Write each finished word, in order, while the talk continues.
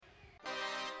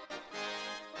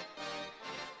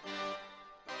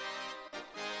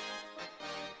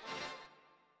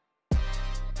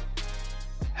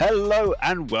Hello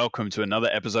and welcome to another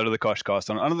episode of the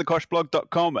Coshcast on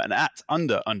underthecoshblog.com and at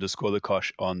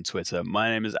 _the_Kosh on Twitter.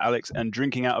 My name is Alex, and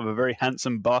drinking out of a very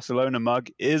handsome Barcelona mug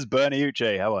is Bernie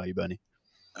Uche. How are you, Bernie?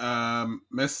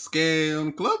 Mesque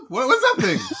Club? What was that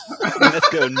thing?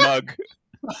 Mesque and mug.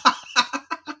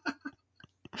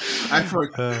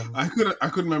 I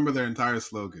couldn't remember their entire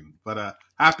slogan, but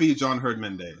happy John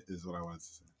Herdman Day is what I wanted to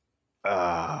say.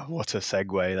 What a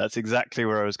segue. That's exactly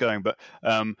where I was going. But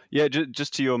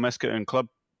just to your Mesque and Club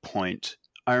point,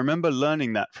 I remember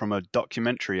learning that from a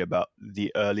documentary about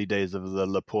the early days of the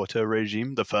Laporta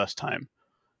regime the first time.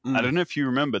 I don't know if you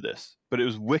remember this, but it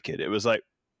was wicked. It was like,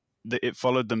 it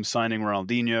followed them signing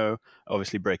Ronaldinho,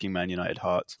 obviously breaking Man United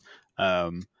hearts,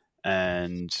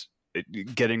 and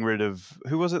getting rid of,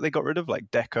 who was it they got rid of?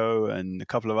 Like Deco and a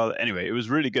couple of other. Anyway, it was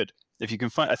really good. If you can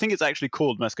find, I think it's actually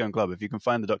called Mesque and Club. If you can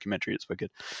find the documentary, it's wicked.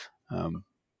 Yeah.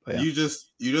 You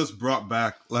just brought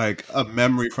back like a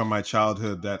memory from my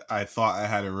childhood that I thought I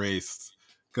had erased,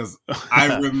 because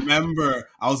I remember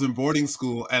I was in boarding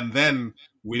school and then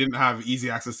we didn't have easy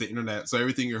access to internet, so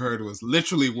everything you heard was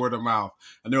literally word of mouth.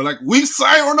 And they were like, "We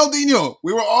signed Ronaldinho."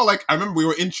 We were all like, I remember we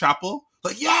were in chapel,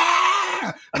 like,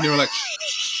 "Yeah!" And they were like,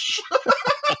 "Shh."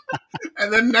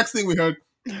 And then next thing we heard,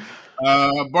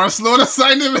 Barcelona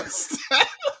signed him instead.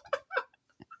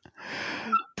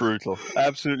 Brutal,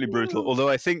 absolutely brutal. Although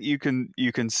I think you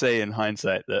can say in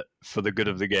hindsight that for the good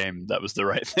of the game, that was the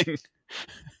right thing.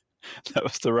 That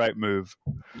was the right move.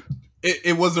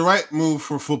 It was the right move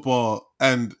for football,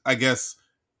 and I guess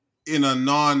in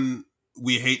a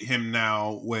we hate him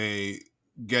now way,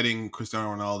 getting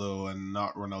Cristiano Ronaldo and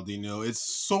not Ronaldinho, it's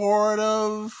sort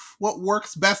of what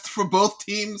works best for both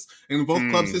teams in both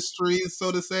clubs' histories,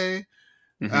 so to say.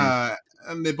 Mm-hmm.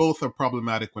 And they both are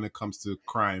problematic when it comes to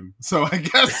crime. So I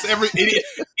guess every idiot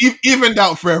evened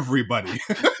out for everybody.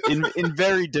 in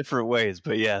very different ways,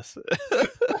 but yes.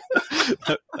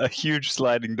 A huge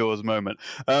sliding doors moment.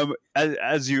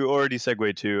 As you already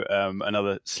segued to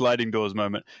another sliding doors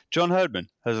moment, John Herdman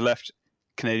has left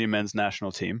Canadian men's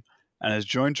national team and has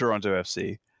joined Toronto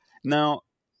FC. Now,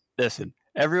 listen,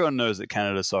 everyone knows that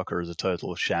Canada soccer is a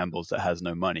total shambles that has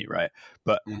no money, right?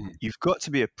 But you've got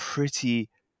to be a pretty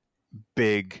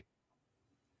big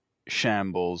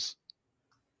shambles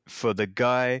for the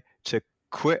guy to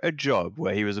quit a job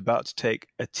where he was about to take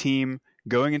a team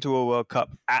going into a World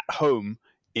Cup at home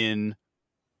in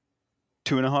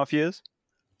 2.5 years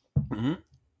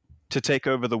to take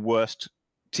over the worst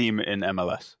team in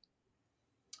MLS.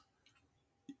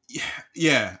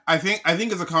 Yeah, I think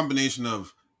it's a combination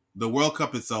of the World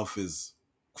Cup itself is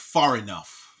far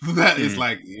enough that it's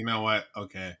like, you know what,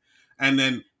 okay, and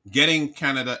then getting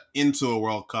Canada into a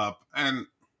World Cup, and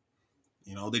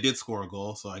you know they did score a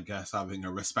goal, so I guess having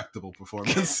a respectable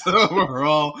performance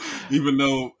overall, even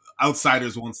though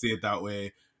outsiders won't see it that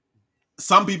way.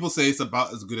 Some people say it's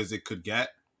about as good as it could get,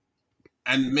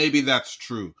 and maybe that's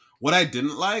true. What I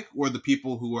didn't like were the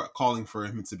people who were calling for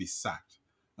him to be sacked.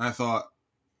 And I thought,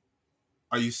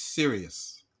 are you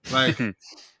serious? Like,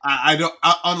 I don't,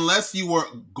 unless you were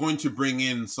going to bring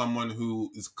in someone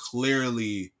who is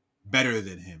clearly better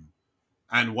than him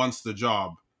and wants the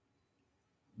job,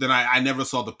 then I never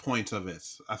saw the point of it.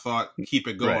 I thought, keep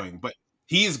it going. Right. But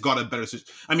he's got a better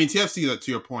situation. I mean, TFC,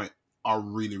 to your point, are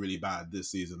really, really bad this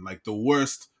season. Like the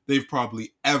worst they've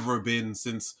probably ever been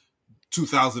since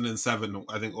 2007,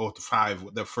 I think, or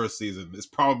 5, their first season. It's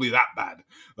probably that bad.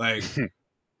 Like,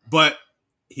 but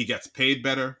he gets paid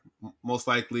better, most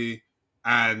likely,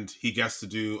 and he gets to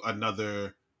do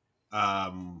another.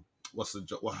 What's the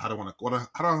job? How do I want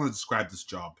to describe this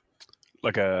job?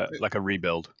 Like a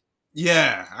rebuild.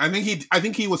 Yeah, I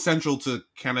think he was central to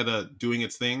Canada doing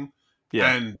its thing,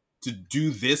 and to do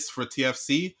this for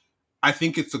TFC, I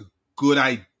think it's a good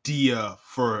idea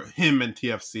for him and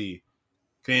TFC.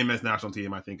 Canadian men's national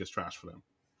team, I think, is trash for them.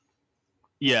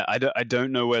 Yeah, I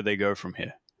don't know where they go from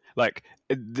here. Like,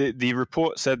 the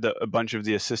report said that a bunch of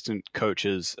the assistant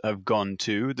coaches have gone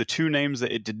too. The two names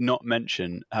that it did not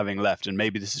mention having left, and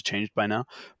maybe this has changed by now,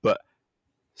 but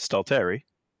Stalteri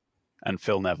and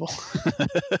Phil Neville.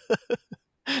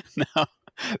 Now,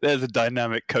 there's a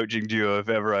dynamic coaching duo if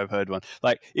ever I've heard one.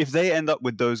 Like, if they end up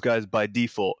with those guys by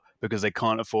default because they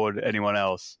can't afford anyone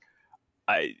else,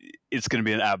 it's going to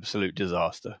be an absolute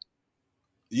disaster.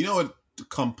 You know what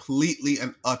completely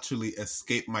and utterly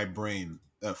escaped my brain?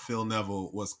 That Phil Neville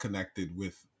was connected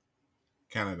with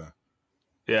Canada.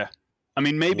 Yeah. I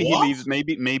mean, maybe he leaves.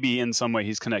 Maybe in some way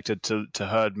he's connected to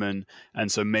Herdman,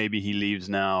 and so maybe he leaves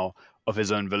now of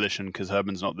his own volition because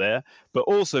Herdman's not there. But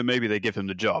also maybe they give him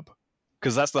the job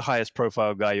because that's the highest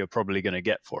profile guy you're probably going to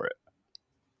get for it.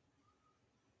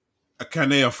 Can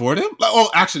they afford him? Like, oh,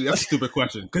 actually, that's a stupid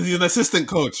question because he's an assistant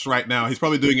coach right now. He's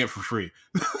probably doing it for free.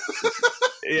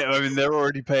 Yeah, I mean, they're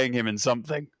already paying him in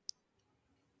something.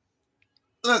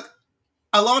 Look,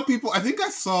 a lot of people. I think I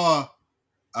saw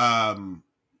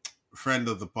friend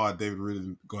of the pod, David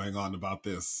Rudin, going on about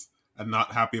this and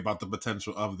not happy about the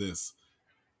potential of this.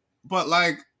 But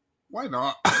like, why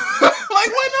not? Like,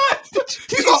 why not?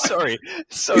 Sorry.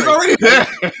 He's already there.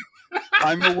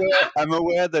 I'm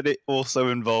aware that it also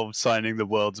involved signing the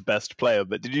world's best player,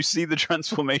 but did you see the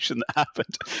transformation that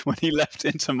happened when he left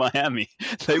into Miami?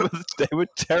 They were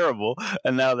terrible,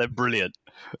 and now they're brilliant.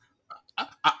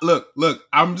 Look,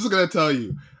 I'm just gonna tell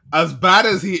you, as bad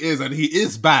as he is, and he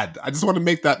is bad, I just want to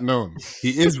make that known. He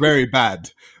is very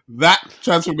bad. That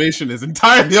transformation is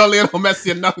entirely on Lionel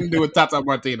Messi and nothing to do with Tata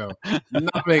Martino.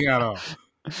 Nothing at all.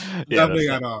 Yeah, Nothing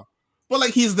at all. But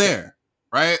like, he's there,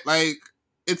 right? Like,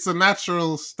 it's a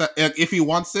natural step. If he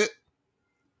wants it,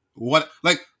 what?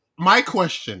 Like, my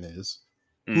question is,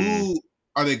 who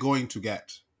are they going to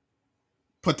get?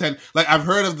 Like, I've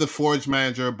heard of the Forge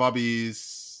manager,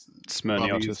 Bobby's,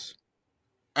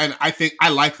 and I think I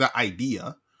like that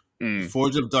idea.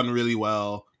 Forge have done really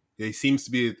well. He seems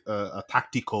to be a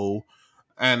tactical,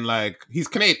 and like, he's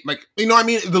Canadian. Like, you know what I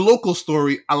mean? The local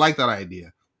story, I like that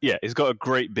idea. Yeah, he's got a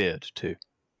great beard too.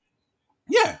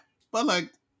 Yeah, but like,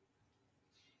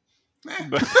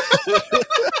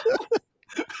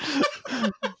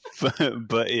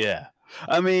 but yeah,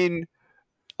 I mean,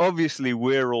 obviously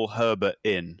we're all Herbert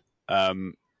in.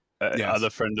 Yes. Other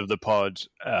friend of the pod,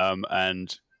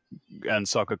 and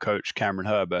soccer coach Cameron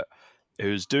Herbert,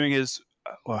 who's doing his,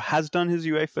 or has done his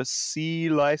UEFA C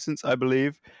license, I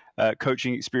believe.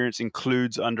 Coaching experience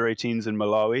includes under-18s in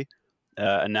Malawi,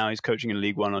 and now he's coaching in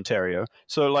League One Ontario.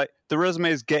 So like, the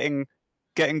resume is getting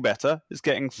better, it's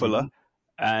getting fuller,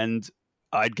 and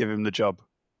I'd give him the job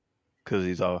because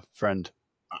he's our friend.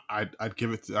 I'd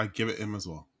give it him as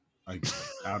well. I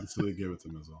absolutely give it to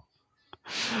him as well.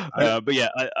 But yeah,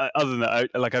 other than that,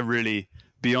 I really,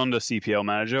 beyond a CPL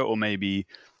manager, or maybe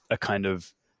a kind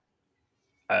of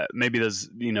maybe there's,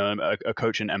 you know, a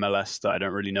coach in MLS that I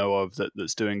don't really know of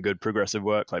that's doing good progressive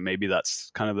work. Like, maybe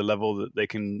that's kind of the level that they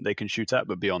can shoot at.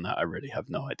 But beyond that, I really have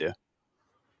no idea.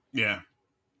 Yeah,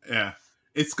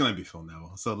 it's gonna be Phil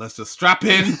Neville. So let's just strap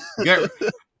in, get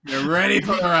ready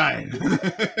for the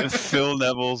ride. Phil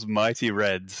Neville's Mighty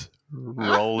Reds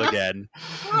roll again.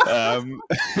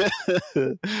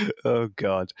 Oh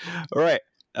God! All right.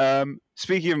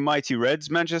 Speaking of Mighty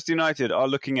Reds, Manchester United are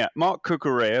looking at Marc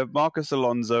Cucurella, Marcos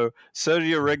Alonso,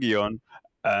 Sergio Reguilon,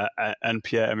 and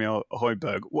Pierre-Emile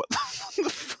Højbjerg. What the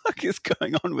fuck is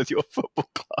going on with your football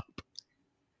club?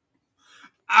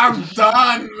 I'm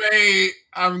done, mate.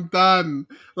 I'm done.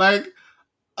 Like,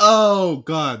 oh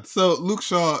God. So Luke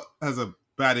Shaw has a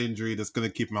bad injury that's going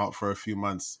to keep him out for a few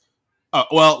months.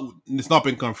 Well, it's not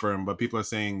been confirmed, but people are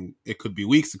saying it could be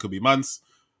weeks, it could be months.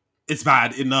 It's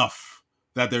bad enough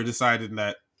that they're deciding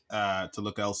that to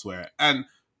look elsewhere. And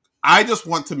I just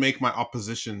want to make my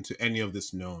opposition to any of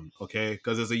this known, okay?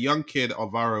 Because there's a young kid,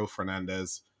 Alvaro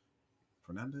Fernandez.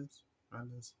 I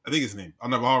think his name.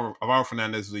 Alvaro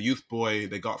Fernandez is a youth boy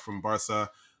they got from Barca.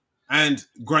 And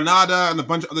Granada and a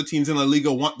bunch of other teams in La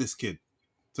Liga want this kid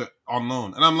on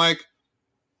loan. And I'm like,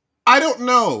 I don't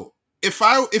know. If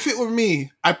it were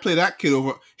me, I'd play that kid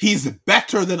over. He's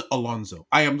better than Alonso.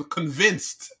 I am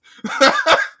convinced.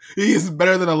 He is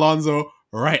better than Alonso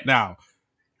right now.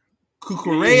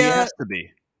 Cucurella, he has to be.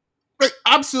 Like,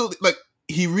 absolutely. Like,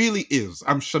 he really is.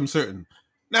 I'm certain.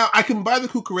 Now, I can buy the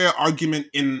Cucurella argument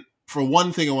for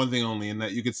one thing and one thing only, in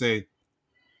that you could say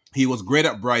he was great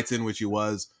at Brighton, which he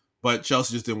was, but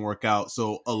Chelsea just didn't work out.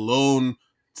 So alone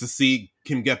to see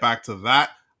him get back to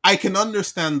that, I can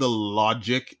understand the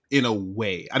logic in a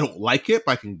way. I don't like it,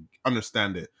 but I can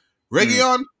understand it.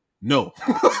 Reguilon, no.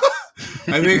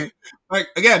 I think, like,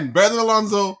 again, better than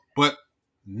Alonso, but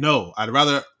no. I'd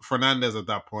rather Fernandez at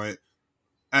that point.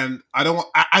 And I don't want.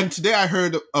 And today I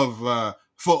heard of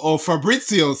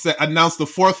Fabrizio announced the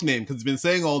fourth name, because he's been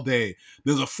saying all day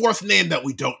there's a fourth name that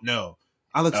we don't know.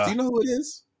 Alex, do you know who it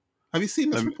is? Have you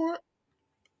seen this report?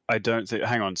 I don't think.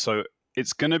 Hang on. So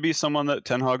it's going to be someone that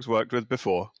Ten Hag's worked with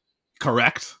before.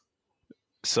 Correct.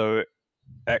 So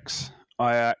Ajax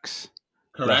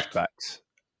left backs.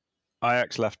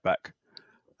 Ajax left back.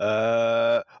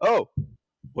 Oh,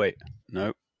 wait.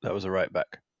 No, that was a right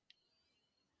back.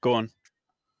 Go on.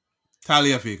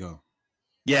 Tagliafico.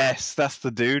 Yes, that's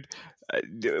the dude.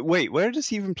 Wait, where does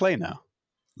he even play now?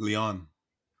 Lyon.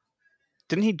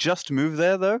 Didn't he just move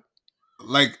there though?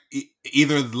 Like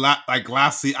either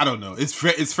last season, I don't know.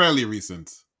 It's fairly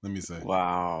recent. Let me say.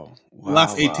 Wow.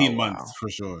 Last 18 months for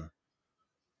sure.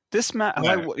 This man,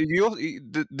 like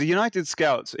the United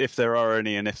scouts, if there are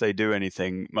any, and if they do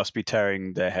anything, must be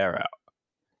tearing their hair out.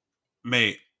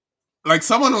 Mate, like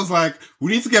someone was like,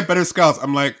 "We need to get better scouts."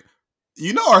 I'm like,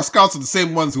 our scouts are the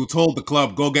same ones who told the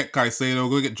club, "Go get Caicedo,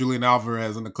 go get Julian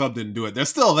Alvarez," and the club didn't do it. They're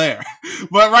still there,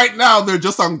 but right now they're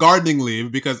just on gardening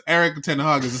leave because Erik ten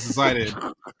Hag has decided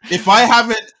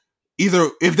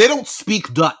if they don't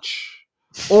speak Dutch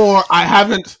or I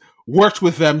haven't worked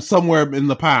with them somewhere in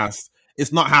the past,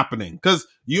 it's not happening. Because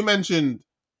you mentioned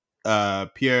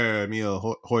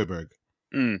Pierre-Emile Højbjerg,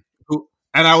 who,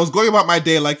 and I was going about my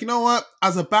day like, you know what?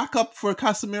 As a backup for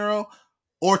Casemiro,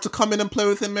 or to come in and play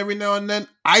with him every now and then,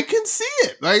 I can see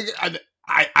it. Like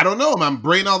I don't know, my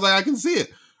brain, I was like, I can see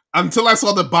it until I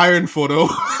saw the Bayern photo.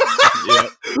 I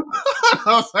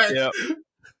was like,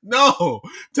 no,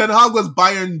 Ten Hag was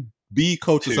Bayern B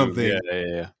coach or something.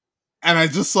 Yeah. And I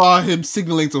just saw him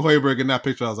signaling to Højbjerg in that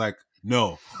picture. I was like,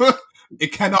 no,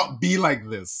 it cannot be like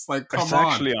this. Like, come on. It's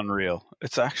actually unreal.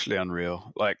 It's actually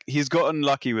unreal. Like, he's gotten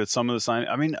lucky with some of the sign.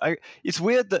 I mean, it's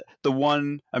weird that the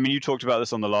one, I mean, you talked about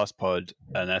this on the last pod,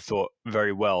 and I thought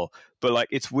very well, but like,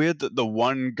 it's weird that the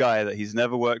one guy that he's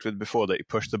never worked with before that he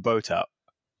pushed the boat out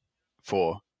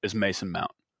for is Mason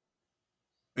Mount,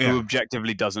 who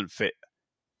objectively doesn't fit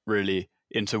really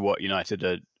into what United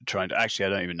are trying to. Actually, I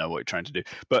don't even know what you're trying to do,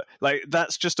 but like,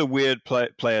 that's just a weird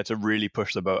player to really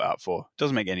push the boat out for.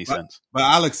 Doesn't make any sense. But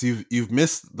Alex, you've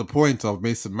missed the point of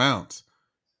Mason Mount.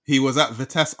 He was at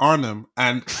Vitesse Arnhem,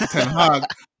 and Ten Hag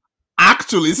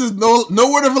actually, this is no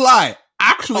word of a lie,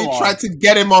 actually tried to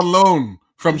get him on loan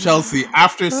from Chelsea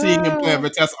after seeing him play at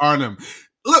Vitesse Arnhem.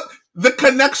 Look, the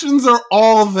connections are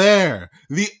all there.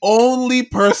 The only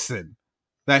person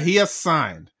that he has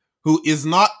signed who is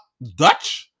not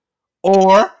Dutch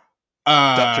or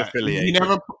Dutch affiliated,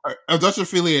 Dutch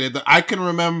affiliated that I can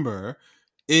remember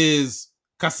is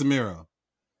Casemiro.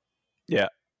 Yeah.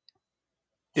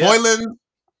 Højlund.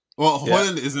 Well,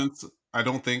 Højlund isn't. I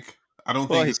don't think.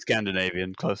 Well, he's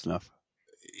Scandinavian, close enough.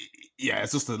 Yeah,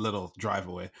 it's just a little drive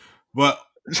away. But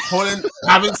Højlund,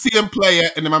 haven't seen him play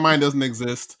yet, and in my mind doesn't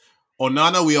exist.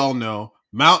 Onana, we all know.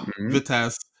 Mount,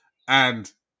 Vitesse,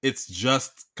 and it's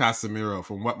just Casemiro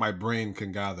from what my brain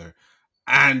can gather.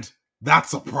 And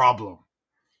that's a problem.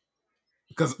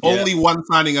 Because only one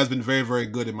signing has been very, very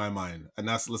good in my mind, and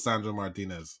that's Lisandro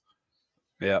Martinez.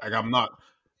 Yeah. Like, I'm not...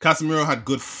 Casemiro had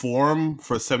good form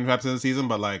for 75% of the season,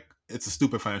 but like, it's a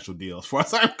stupid financial deal as far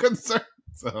as I'm concerned.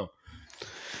 So...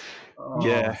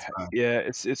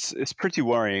 it's pretty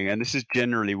worrying, and this is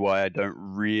generally why I don't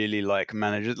really like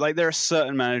managers. Like, there are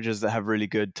certain managers that have really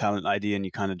good talent ID, and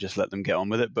you kind of just let them get on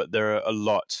with it. But there are a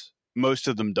lot, most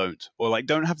of them don't, or like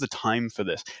don't have the time for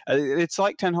this. It's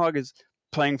like Ten Hag is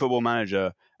playing Football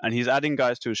Manager, and he's adding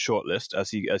guys to his shortlist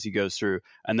as he goes through,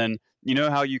 and then you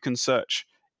know how you can search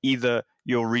either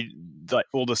like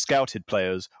all the scouted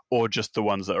players or just the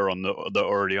ones that are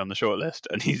already on the shortlist,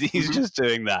 and he's just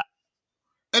doing that.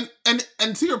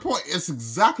 And to your point, it's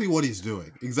exactly what he's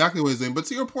doing. Exactly what he's doing. But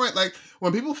to your point, like,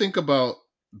 when people think about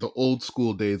the old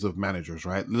school days of managers,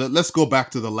 right? Let's go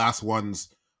back to the last ones.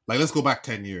 Like, let's go back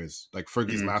 10 years. Like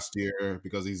Fergie's last year,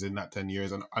 because he's in that 10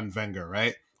 years, and Wenger,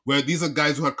 right? Where these are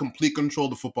guys who had complete control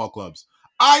of the football clubs.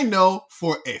 I know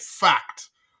for a fact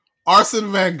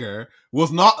Arsene Wenger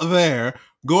was not there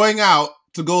going out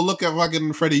to go look at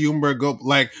fucking Freddie Ljungberg go,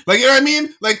 like, you know what I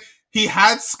mean? Like, he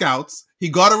had scouts. He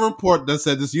got a report that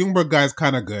said this Ljungberg guy is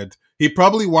kind of good. He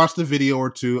probably watched a video or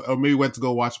two, or maybe went to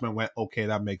go watch him and went, okay,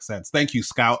 that makes sense. Thank you,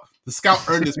 scout. The scout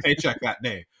earned his paycheck that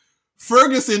day.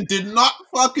 Ferguson did not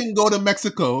fucking go to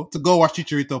Mexico to go watch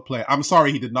Chicharito play. I'm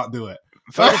sorry, he did not do it.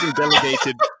 Ferguson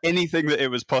delegated anything that it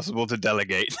was possible to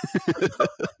delegate.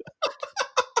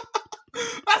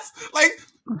 That's like,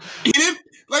 he didn't,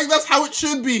 like, that's how it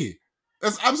should be.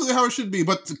 That's absolutely how it should be.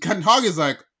 But Ten Hag is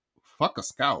like, fuck a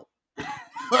scout.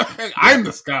 I'm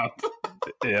the scout.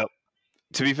 Yep.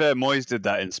 To be fair, Moyes did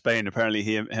that in Spain. Apparently,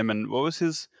 him and what was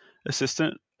his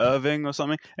assistant, Irving or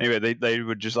something? Anyway, they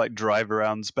would just like drive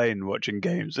around Spain watching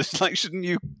games. It's like, shouldn't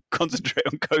you concentrate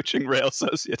on coaching Real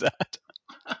Sociedad?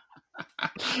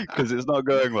 Because it's not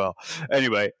going well.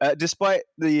 Anyway, despite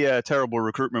the terrible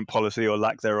recruitment policy or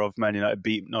lack thereof, Man United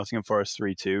beat Nottingham Forest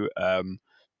 3-2.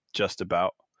 Just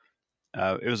about.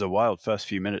 It was a wild first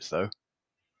few minutes, though.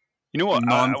 You know what?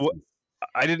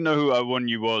 I didn't know who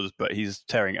Awoniyi was, but he's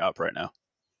tearing it up right now.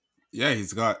 Yeah,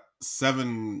 he's got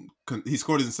 7. He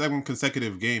scored in 7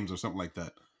 consecutive games or something like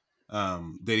that,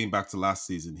 dating back to last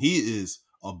season. He is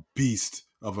a beast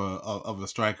of a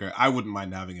striker. I wouldn't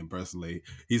mind having him personally.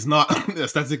 He's not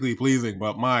aesthetically pleasing,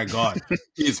 but my God,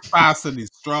 he's fast and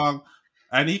he's strong.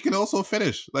 and he can also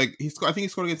finish. Like I think he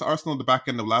scored against Arsenal at the back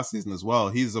end of last season as well.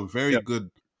 He's a very Yep.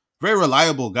 good, very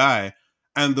reliable guy.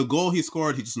 And the goal he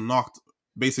scored, he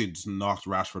basically just knocked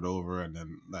Rashford over, and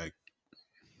then like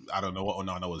I don't know what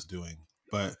Onana was doing,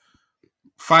 but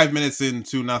 5 minutes in,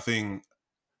 2-0.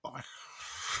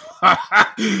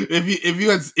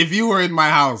 If you were in my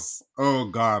house, oh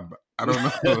god, I don't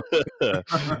know.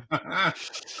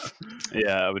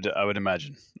 Yeah, I would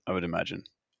imagine.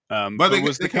 But But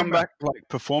was they the came back. comeback like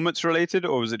performance related,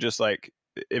 or was it just like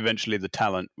eventually the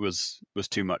talent was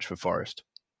too much for Forest?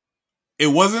 It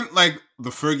wasn't like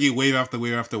the Fergie wave after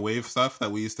wave after wave stuff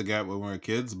that we used to get when we were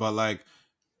kids, but like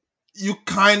you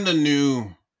kind of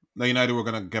knew that United were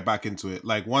gonna get back into it.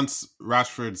 Like once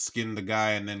Rashford skinned the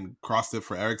guy and then crossed it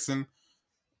for Eriksen.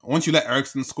 Once you let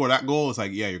Eriksen score that goal, it's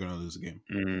like, yeah, you're gonna lose the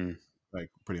game,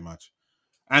 like pretty much.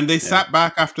 And they sat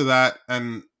back after that,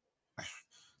 and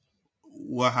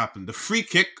what happened?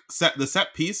 The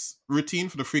set piece routine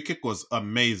for the free kick was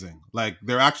amazing. Like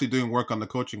they're actually doing work on the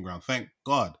coaching ground. Thank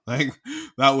God. Like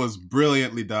that was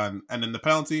brilliantly done. And then the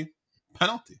penalty.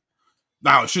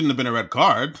 Now it shouldn't have been a red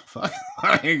card. Like,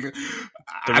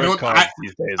 The red cards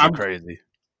these days are crazy.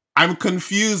 I'm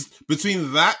confused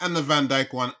between that and the Van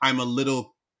Dijk one. I'm a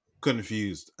little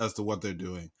confused as to what they're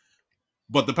doing.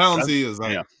 But the penalty is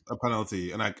like a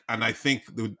penalty, and I think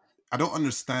I don't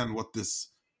understand what this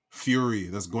fury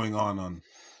that's going on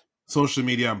social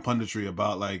media and punditry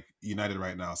about like United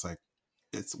right now. It's like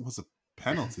it was a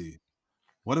penalty.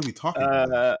 What are we talking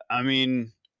about? I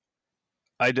mean,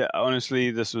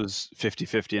 honestly, this was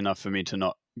 50-50 enough for me to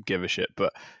not give a shit.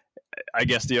 But I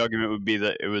guess the argument would be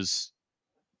that it was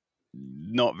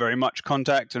not very much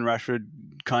contact, and Rashford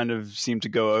kind of seemed to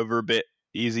go over a bit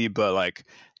easy. But like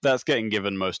that's getting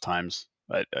given most times.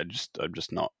 I'm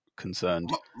just not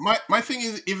concerned. My thing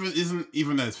isn't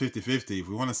even that it's 50-50. If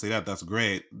we want to say that, that's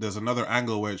great. There's another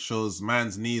angle where it shows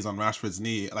man's knees on Rashford's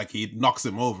knee, like he knocks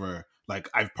him over. Like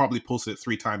I've probably posted it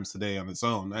 3 times today on its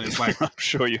own, and it's like I'm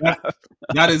sure you have.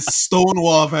 That is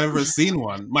Stonewall if I've ever seen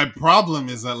one. My problem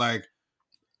is that like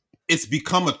it's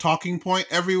become a talking point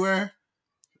everywhere.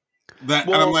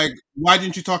 And I'm like, why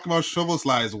didn't you talk about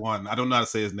Szoboszlai's one? I don't know how to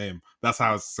say his name. That's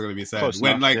how it's going to be said.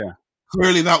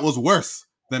 Clearly that was worse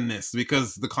than this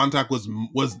because the contact was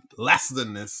less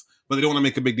than this, but they don't want to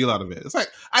make a big deal out of it. It's like,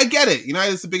 I get it.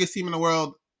 United's the biggest team in the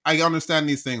world. I understand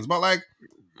these things, but like,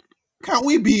 can't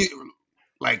we be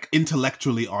like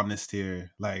intellectually honest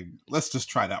here? Like, let's just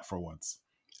try that for once.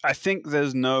 I think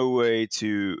there's no way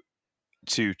to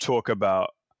talk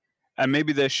about, and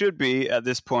maybe there should be at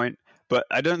this point, but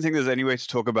I don't think there's any way to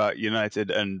talk about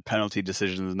United and penalty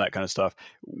decisions and that kind of stuff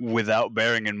without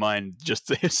bearing in mind just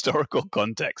the historical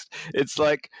context. It's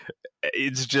like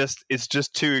it's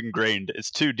just too ingrained.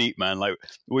 It's too deep, man. Like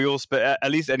we all spent,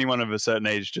 at least anyone of a certain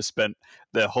age, just spent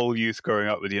their whole youth growing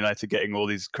up with United, getting all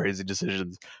these crazy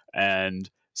decisions, and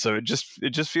so it just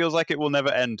feels like it will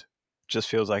never end. Just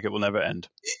feels like it will never end.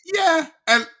 Yeah,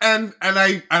 and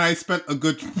I spent a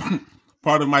good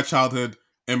part of my childhood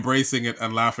embracing it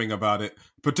and laughing about it,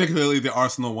 particularly the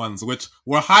Arsenal ones, which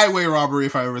were highway robbery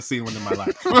if I ever seen one in my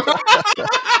life.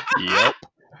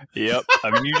 Yep.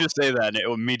 I mean, you just say that and it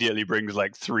immediately brings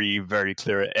like 3 very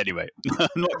clear. Anyway, I'm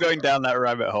not going down that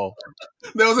rabbit hole.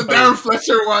 There was a Darren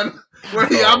Fletcher one where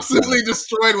he absolutely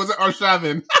destroyed, was it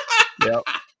Arshavin?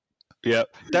 Yep.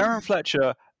 Darren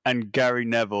Fletcher and Gary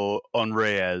Neville on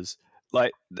Reyes,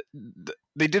 like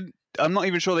they did. I'm not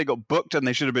even sure they got booked, and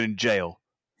they should have been in jail.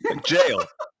 Jail.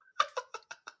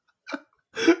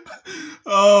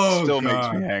 Oh, still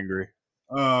God. Makes me angry.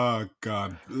 Oh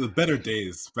God, better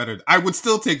days. I would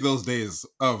still take those days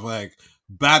of like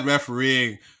bad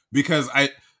refereeing because I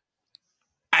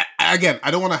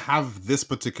don't want to have this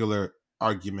particular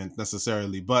argument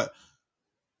necessarily, but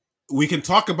we can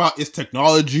talk about its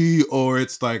technology or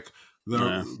it's like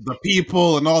the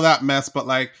people and all that mess. But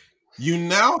like you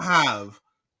now have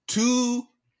 2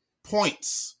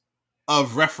 points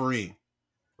of refereeing,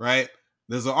 right?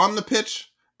 There's an on the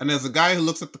pitch and there's a guy who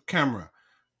looks at the camera,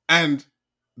 and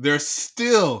they're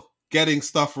still getting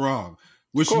stuff wrong,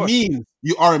 which means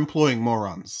you are employing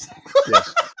morons.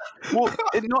 Yes. Well,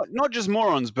 not just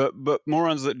morons, but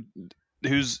morons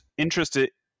whose interest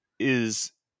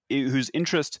is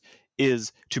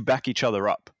to back each other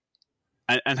up,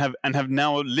 and have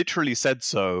now literally said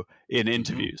so in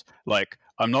interviews. Like,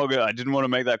 I didn't want to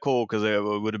make that call because it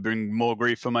would have been more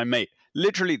grief for my mate.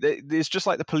 Literally, it's just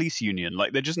like the police union.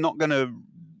 Like, they're just not going to,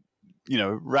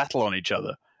 rattle on each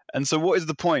other. And so what is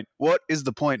the point? What is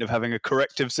the point of having a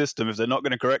corrective system if they're not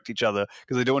going to correct each other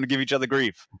because they don't want to give each other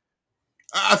grief?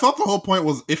 I thought the whole point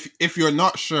was if you're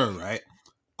not sure, right,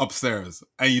 upstairs,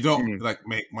 and you don't Mm. like,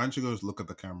 mate, why don't you go just look at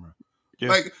the camera? Yeah.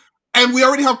 Like, and we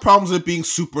already have problems with being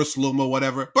super slow-mo,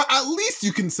 whatever. But at least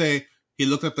you can say he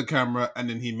looked at the camera and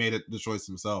then he made the choice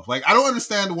himself. Like, I don't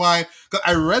understand why. Because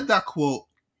I read that quote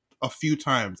a few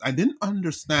times. I didn't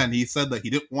understand. He said that he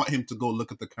didn't want him to go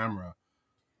look at the camera.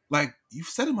 Like, you've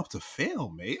set him up to fail,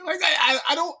 mate. Like,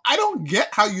 I don't get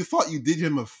how you thought you did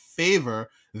him a favor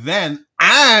then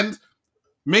and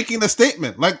making a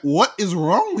statement. Like, what is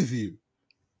wrong with you?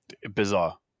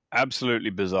 Bizarre.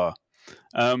 Absolutely bizarre.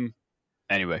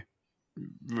 Anyway,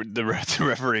 the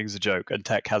refereeing's a joke, and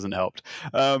tech hasn't helped.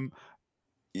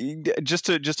 Just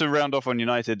to round off on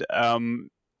United,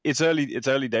 it's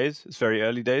early days. It's very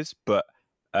early days, but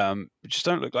just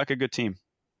don't look like a good team.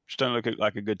 Just don't look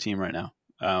like a good team right now.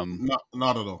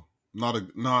 Not at all.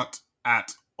 Not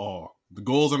at all. The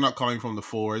goals are not coming from the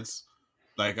forwards.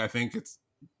 Like, I think it's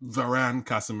Varane,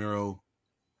 Casemiro,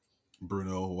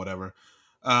 Bruno, whatever.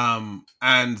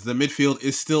 And the midfield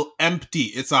is still empty.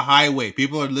 It's a highway.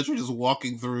 People are literally just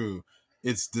walking through.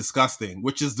 It's disgusting,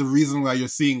 which is the reason why you're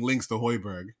seeing links to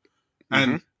Højbjerg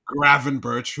and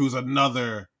Gravenberch, who's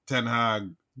another Ten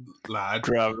Hag lad.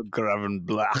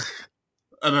 Gravenblach.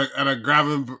 And a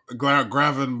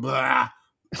Gravenblach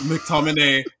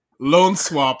McTominay loan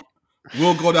swap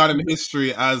will go down in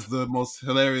history as the most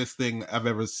hilarious thing I've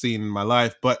ever seen in my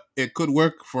life. But it could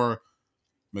work for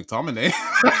McTominay.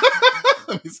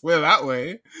 Let me swear that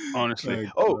way.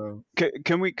 Honestly.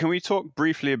 Can we talk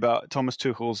briefly about Thomas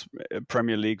Tuchel's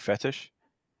Premier League fetish?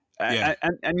 Yeah.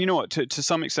 And you know what? To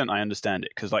some extent, I understand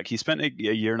it, because like he spent a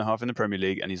year and a half in the Premier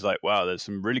League, and he's like, wow, there's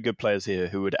some really good players here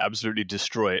who would absolutely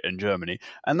destroy it in Germany,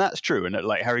 and that's true. And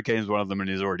like Harry Kane's one of them, and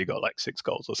he's already got like 6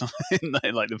 goals or something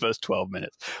in like the first 12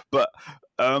 minutes. But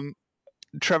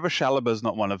Trevor Chalobah's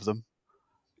not one of them,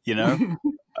 you know.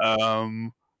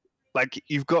 Like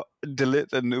you've got De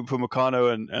Ligt and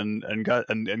Upamecano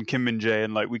and Kim Min-jae,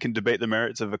 and like we can debate the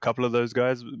merits of a couple of those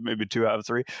guys, maybe 2 out of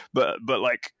 3, but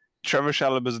like Trevor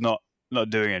Chalobah's not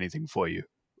doing anything for you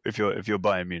if you're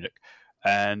Bayern Munich.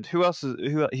 And who else?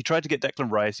 He tried to get Declan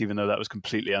Rice, even though that was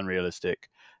completely unrealistic.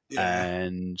 Yeah.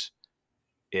 And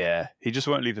yeah, he just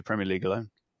won't leave the Premier League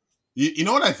alone. You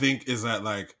know what I think is that,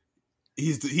 like,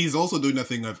 he's also doing the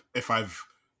thing of, if I've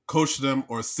coached them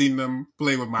or seen them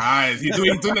play with my eyes, he's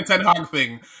doing the Ten Hag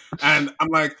thing, and I'm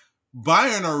like,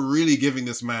 Bayern are really giving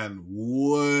this man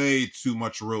way too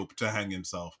much rope to hang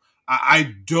himself.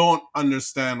 I don't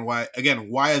understand why. Again,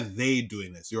 why are they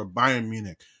doing this? You're Bayern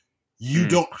Munich. You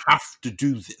don't have to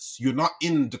do this. You're not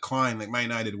in decline like Man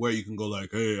United, where you can go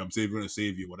like, hey, I'm going to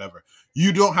save you, whatever.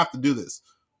 You don't have to do this.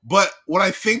 But what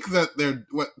I think that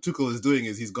what Tuchel is doing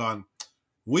is he's gone,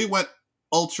 we went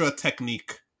ultra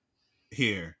technique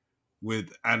here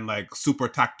and like super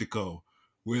tactical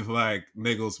with like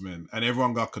Nagelsmann, and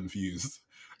everyone got confused.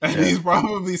 And he's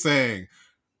probably saying,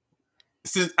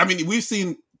 we've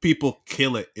seen people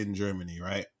kill it in Germany,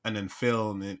 right? And then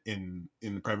fail in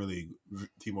the Premier League.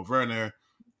 Timo Werner,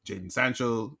 Jadon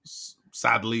Sancho,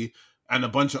 sadly, and a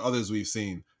bunch of others we've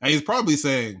seen. And he's probably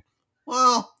saying,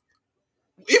 well,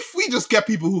 if we just get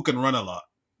people who can run a lot,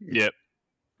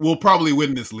 we'll probably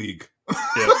win this league.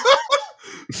 Yep.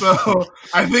 So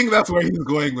I think that's where he's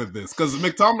going with this, because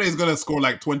McTominay is going to score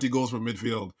like 20 goals from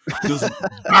midfield, just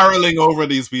barreling over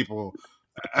these people.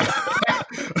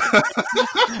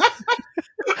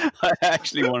 I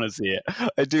actually want to see it.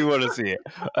 I do want to see it.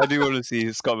 I do want to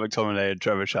see Scott McTominay and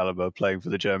Trevor Chalobah playing for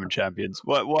the German champions.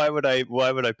 Why would I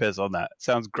piss on that?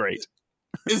 Sounds great.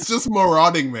 It's just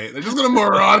marauding, mate. They're just going to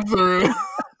maraud through.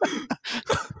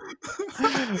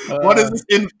 What is this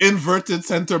inverted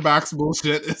center backs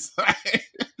bullshit? It's like...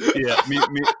 Yeah.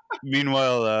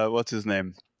 Meanwhile, what's his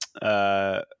name?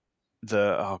 The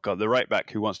right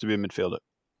back who wants to be a midfielder.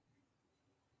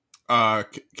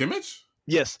 Kimmich?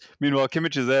 Yes. Meanwhile,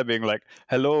 Kimmich is there being like,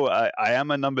 hello, I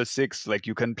am a number 6. Like,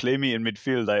 you can play me in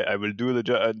midfield. I will do the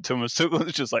job. Thomas Tuchel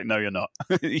is just like, no, you're not.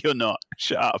 You're not.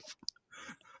 Shut up.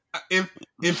 If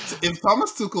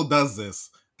Thomas Tuchel does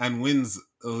this and wins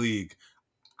a league,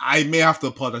 I may have to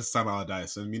apologize to Sam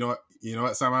Allardyce. And you know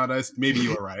what, Sam Allardyce? Maybe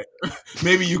you were right.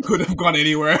 Maybe you could have gone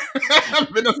anywhere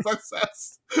and been a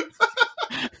success.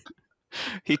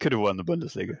 He could have won the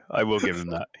Bundesliga. I will give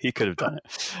him that. He could have done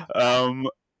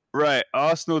it. Right,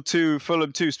 Arsenal 2,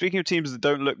 Fulham 2. Speaking of teams that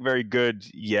don't look very good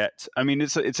yet, I mean,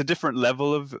 it's a different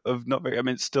level of not very. I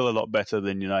mean, it's still a lot better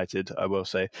than United, I will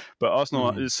say. But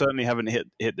Arsenal certainly haven't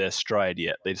hit their stride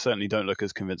yet. They certainly don't look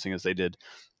as convincing as they did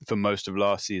for most of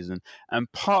last season.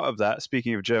 And part of that,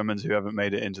 speaking of Germans who haven't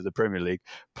made it into the Premier League,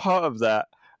 part of that,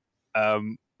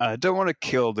 I don't want to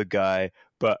kill the guy,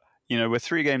 but we're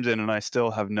 3 games in, and I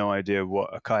still have no idea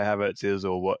what a Kai Havertz is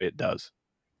or what it does.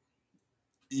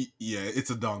 Yeah, it's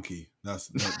a donkey. That's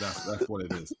what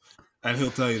it is, and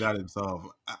he'll tell you that himself.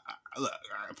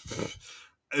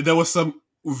 There was some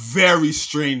very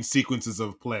strange sequences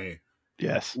of play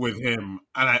Yes. with him,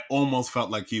 and I almost felt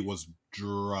like he was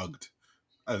drugged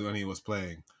when he was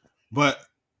playing. But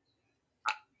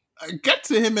I get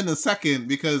to him in a second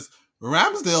because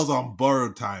Ramsdale's on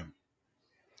borrowed time.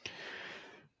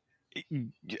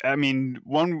 I mean,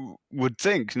 one would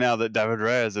think now that David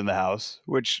Raya is in the house,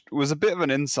 which was a bit of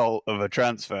an insult of a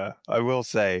transfer, I will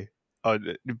say.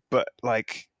 But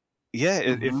like, yeah,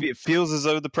 it feels as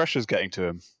though the pressure's getting to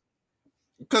him.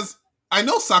 Because I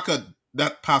know Saka,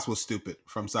 that pass was stupid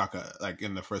from Saka, like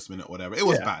in the first minute, whatever. It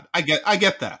was bad. I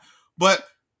get that. But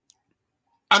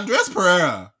Andres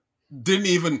Pereira didn't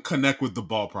even connect with the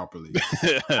ball properly.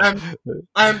 and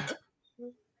I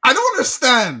don't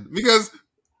understand because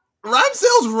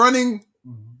Ramsdale's running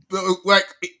like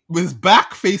with his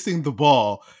back facing the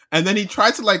ball, and then he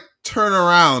tries to like turn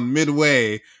around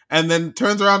midway and then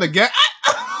turns around again.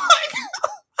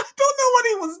 I don't know what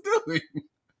he was doing.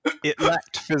 It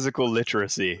lacked physical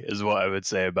literacy, is what I would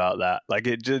say about that. Like,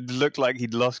 it just looked like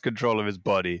he'd lost control of his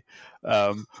body.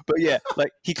 But yeah,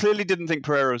 like, he clearly didn't think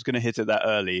Pereira was going to hit it that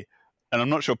early. And I'm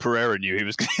not sure Pereira knew he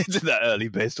was going to hit it that early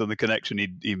based on the connection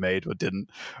he made or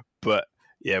didn't. But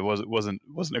yeah, it wasn't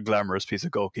a glamorous piece of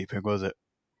goalkeeping, was it?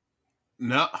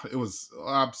 No, it was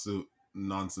absolute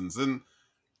nonsense. And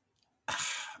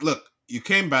look, you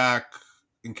came back.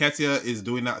 Nketiah is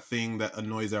doing that thing that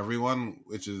annoys everyone,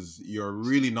 which is you're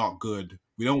really not good.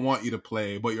 We don't want you to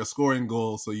play, but you're scoring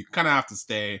goals, so you kind of have to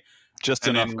stay. Just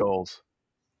and enough then, goals.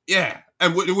 Yeah,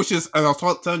 and which is, and I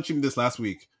was telling Chimdi this last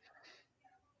week.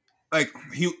 Like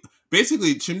he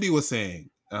basically, Chimdi was saying,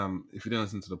 if you didn't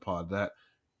listen to the pod, that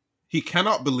he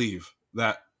cannot believe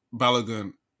that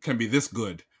Balogun can be this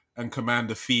good and command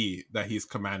the fee that he's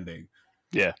commanding.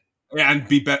 Yeah. And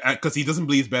be better because he doesn't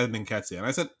believe he's better than Nketiah. And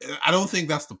I said, I don't think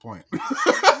that's the point.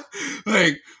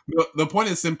 Like the point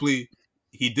is simply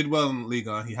he did well in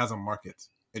Liga. He has a market,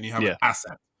 and you have an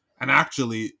asset. And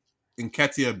actually,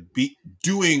 Nketiah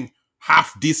doing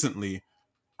half decently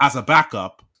as a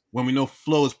backup when we know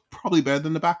Flo is probably better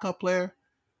than the backup player.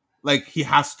 Like he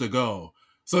has to go.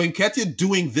 So Nketiah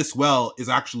doing this well is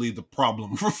actually the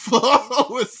problem for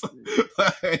Flo,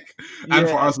 and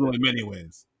for Arsenal in many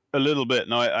ways. A little bit.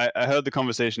 No, I heard the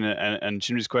conversation, and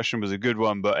Chinry's question was a good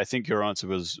one, but I think your answer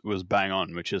was bang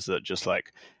on, which is that just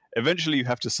like eventually you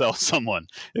have to sell someone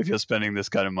if you're spending this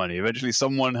kind of money. Eventually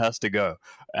someone has to go.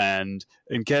 And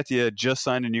Nketiah just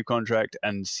signed a new contract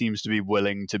and seems to be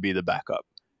willing to be the backup,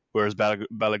 whereas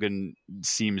Balogun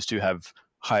seems to have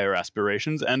higher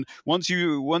aspirations. And once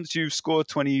you score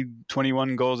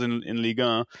 21 goals in Ligue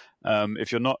 1,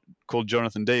 if you're not called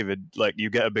Jonathan David, like you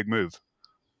get a big move.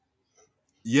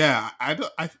 Yeah, I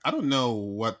don't know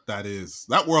what that is.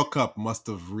 That World Cup must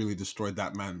have really destroyed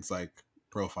that man's like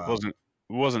profile.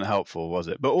 Wasn't helpful, was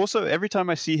it? But also, every time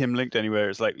I see him linked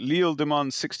anywhere, it's like Lille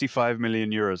demands 65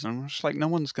 million euros, and I'm just like, no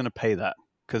one's going to pay that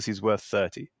because he's worth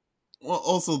 30. Well,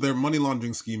 also their money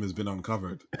laundering scheme has been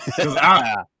uncovered because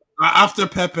after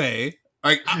Pepe,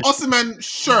 like Osimhen,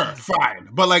 sure, fine,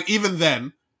 but like even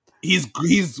then, he's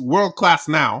world class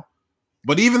now.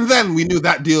 But even then, we knew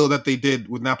that deal that they did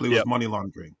with Napoli was money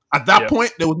laundering. At that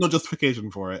point, there was no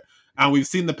justification for it. And we've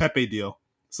seen the Pepe deal.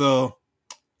 So,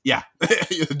 yeah,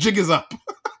 the jig is up.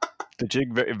 The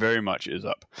jig very, very much is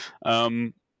up.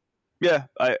 Yeah,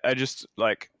 I just,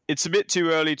 like, it's a bit too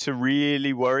early to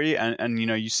really worry. And you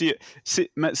know, you see it. See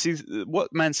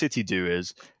what Man City do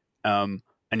is, and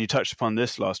you touched upon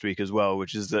this last week as well,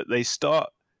 which is that they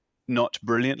start not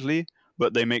brilliantly,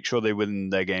 but they make sure they win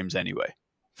their games anyway,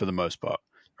 for the most part,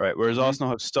 right? Whereas Arsenal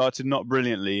have started not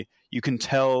brilliantly. You can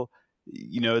tell,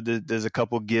 you know, there's a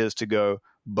couple gears to go,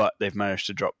 but they've managed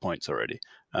to drop points already,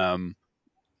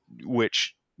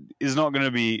 which is not going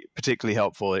to be particularly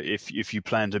helpful if you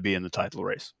plan to be in the title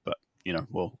race. But you know,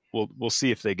 we'll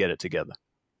see if they get it together.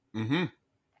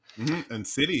 And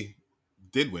City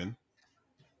did win.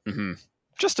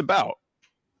 Just about.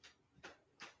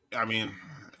 I mean,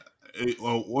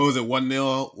 what was it?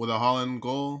 1-0 with a Holland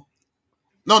goal?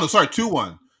 No, sorry,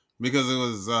 2-1 because it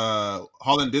was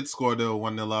Holland did score the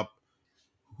 1-0 up.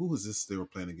 Who was this they were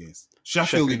playing against?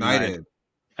 Sheffield United.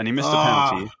 And he missed a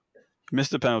penalty.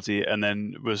 Missed a penalty, and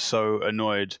then was so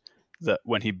annoyed that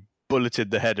when he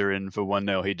bulleted the header in for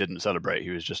 1-0, he didn't celebrate.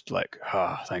 He was just like,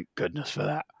 thank goodness for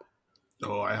that.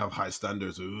 Oh, I have high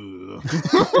standards. So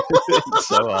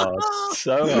hard.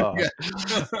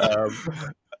 Yeah.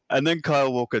 And then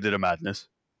Kyle Walker did a madness.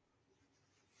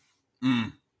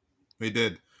 He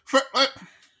did.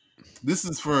 This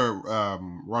is for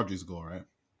Rodri's goal, right?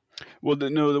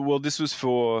 Well, this was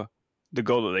for the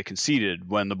goal that they conceded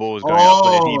when the ball was going up,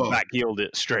 but he Oh, backheeled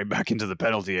it straight back into the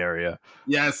penalty area.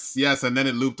 yes, and then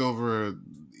it looped over.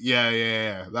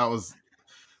 Yeah. That was.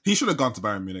 He should have gone to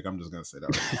Bayern Munich. I'm just gonna say that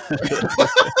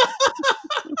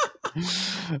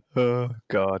Oh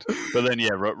God! But then, yeah,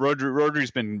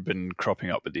 Rodri's been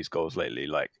cropping up with these goals lately.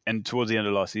 Like, and towards the end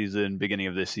of last season, beginning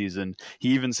of this season, he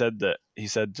even said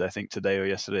I think today or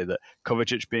yesterday that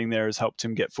Kovacic being there has helped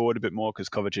him get forward a bit more because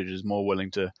Kovacic is more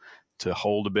willing to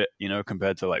hold a bit,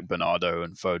 compared to like Bernardo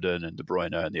and Foden and De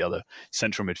Bruyne and the other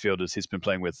central midfielders he's been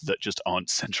playing with that just aren't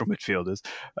central midfielders.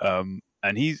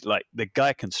 And he's like, the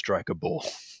guy can strike a ball.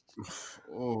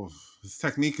 Oh, his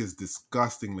technique is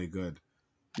disgustingly good.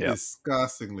 Yeah.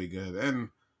 Disgustingly good. And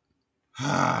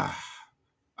I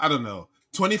don't know.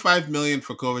 25 million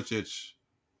for Kovacic,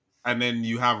 and then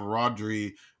you have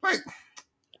Rodri. Like,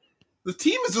 the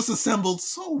team is just assembled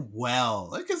so well.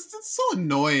 Like, it's so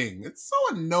annoying. It's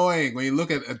so annoying when you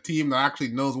look at a team that actually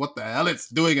knows what the hell it's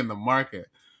doing in the market.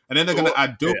 And then they're going to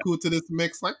add Doku to this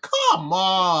mix. Like, come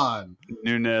on.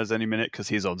 Nunez any minute because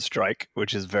he's on strike,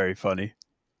 which is very funny.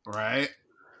 Right?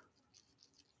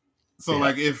 So,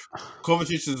 like, if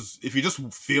Kovacic if you just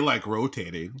feel like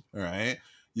rotating, right,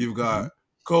 you've got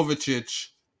Kovacic,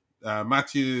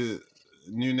 Mathieu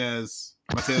Nunez,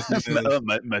 Mathieu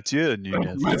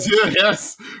Nunez. Mathieu,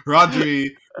 yes, Rodri,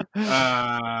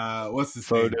 what's his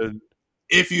Foden. name?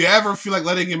 If you ever feel like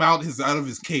letting him out of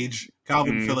his cage,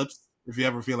 Calvin Phillips, if you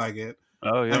ever feel like it.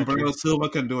 Oh, yeah. And Bernardo Silva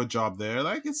can do a job there.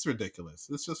 Like, it's ridiculous.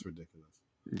 It's just ridiculous.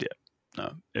 Yeah.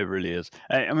 No, it really is.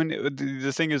 I mean,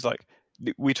 the thing is, like,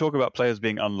 we talk about players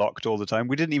being unlocked all the time.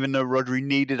 We didn't even know Rodri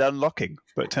needed unlocking,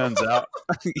 but it turns out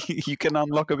you can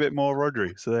unlock a bit more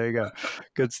Rodri. So there you go.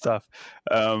 Good stuff.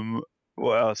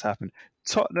 What else happened?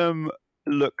 Tottenham,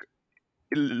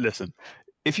 listen,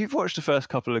 if you've watched the first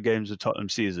couple of games of Tottenham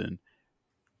season,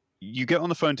 you get on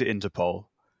the phone to Interpol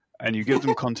and you give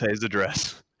them Conte's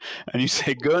address. And you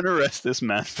say, go and arrest this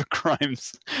man for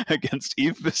crimes against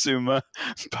Yves Bissouma,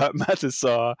 Pat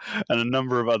Matasar, and a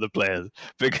number of other players.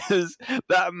 Because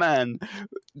that man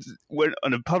went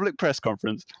on a public press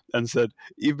conference and said,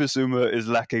 Yves Bissouma is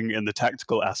lacking in the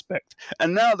tactical aspect.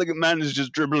 And now the man is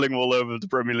just dribbling all over the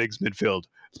Premier League's midfield,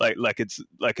 like it's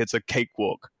a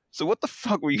cakewalk. So what the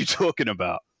fuck were you talking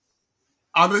about?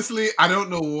 Honestly, I don't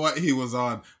know what he was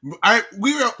on.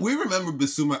 We remember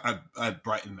Bissouma at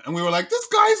Brighton, and we were like, this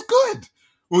guy's good.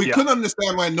 Well, we couldn't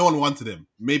understand why no one wanted him.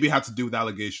 Maybe it had to do with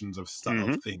allegations of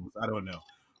things. I don't know.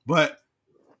 But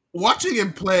watching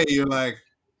him play, you're like,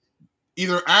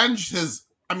 either Ange has...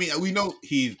 I mean, we know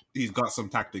he's got some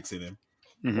tactics in him,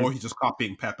 or he's just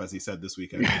copying Pep, as he said this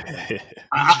weekend.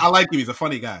 I like him. He's a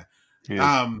funny guy.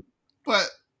 But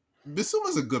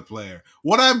Bissouma's a good player.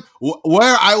 Where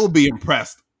I will be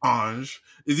impressed, Ange,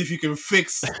 is if you can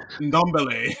fix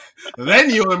Ndombele.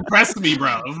 Then you'll impress me,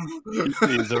 bro.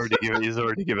 He's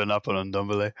already given up on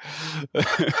Ndombele.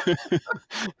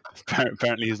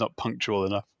 Apparently, he's not punctual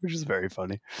enough, which is very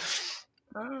funny.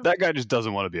 That guy just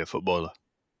doesn't want to be a footballer.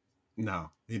 No,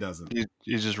 he doesn't.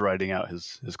 He's just riding out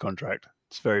his contract.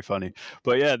 It's very funny.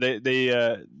 But yeah,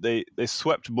 they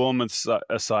swept Bournemouth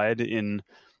aside in.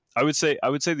 I would say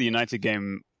the United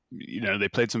game, they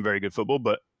played some very good football,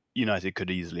 but United could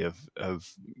easily have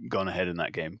gone ahead in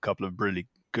that game. A couple of really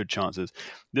good chances.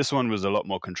 This one was a lot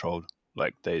more controlled.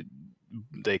 Like they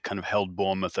kind of held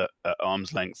Bournemouth at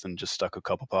arm's length and just stuck a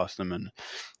couple past them. And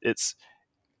it's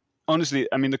honestly,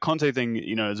 I mean, the Conte thing,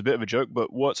 is a bit of a joke,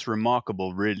 but what's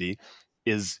remarkable really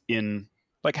is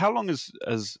like, how long has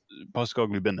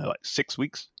Postecoglou been there? Like 6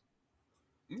 weeks?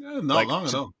 Yeah, not long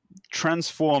at all.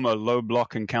 Transform a low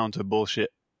block and counter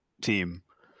bullshit team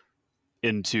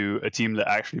into a team that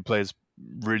actually plays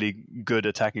really good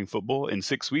attacking football in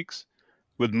 6 weeks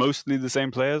with mostly the same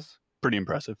players. Pretty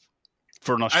impressive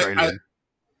for an Australian.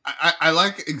 I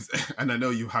like, and I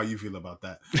know how you feel about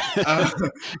that.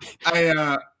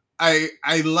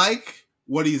 I like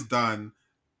what he's done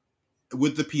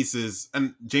with the pieces.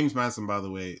 And James Maddison, by the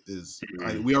way,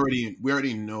 we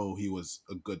already know he was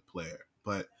a good player,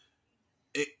 but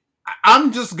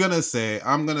I'm just gonna say,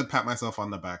 I'm gonna pat myself on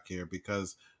the back here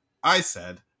because I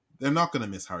said they're not gonna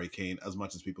miss Harry Kane as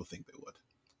much as people think they would,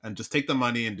 and just take the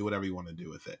money and do whatever you want to do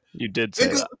with it. You did say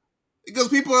that because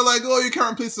people are like, "Oh, you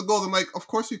can't replace the goals." I'm like, "Of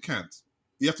course you can't.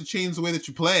 You have to change the way that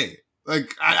you play."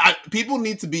 Like, people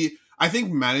need to be. I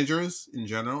think managers in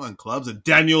general and clubs, and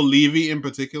Daniel Levy in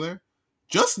particular,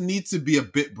 just need to be a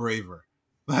bit braver.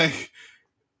 Like,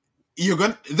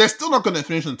 they're still not gonna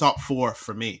finish in the top 4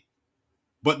 for me.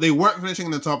 But they weren't finishing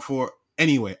in the top 4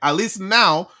 anyway. At least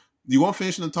now, you won't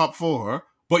finish in the top 4,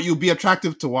 but you'll be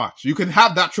attractive to watch. You can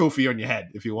have that trophy on your head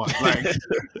if you want. Like,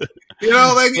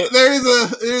 like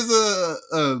there's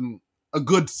a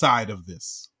good side of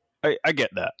this. I get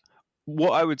that.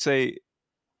 What I would say,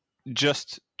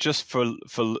 just for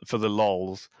the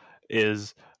lols,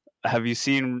 is, have you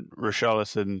seen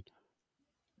Richarlison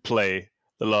play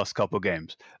the last couple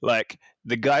games? Like,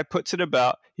 the guy puts it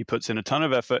about, he puts in a ton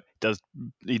of effort,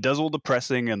 he does all the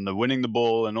pressing and the winning the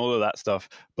ball and all of that stuff,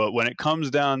 but when it comes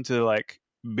down to like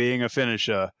being a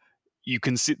finisher, you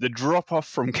can see the drop off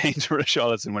from Kane to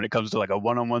Richarlison when it comes to like a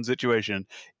one-on-one situation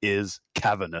is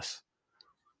cavernous.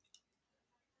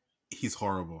 He's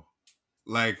horrible.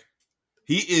 Like,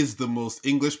 he is the most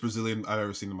English Brazilian I've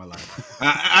ever seen in my life.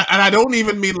 And I don't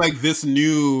even mean like this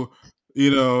new,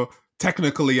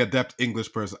 technically adept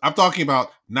English person. I'm talking about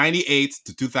 98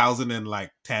 to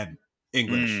 2010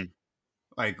 English.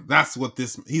 Like, that's what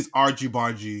he's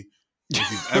argy-bargy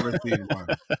if you've ever seen one.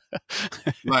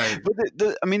 Like, but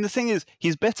the thing is,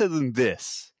 he's better than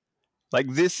this. Like,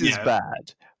 this is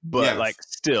bad, but like,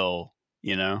 still,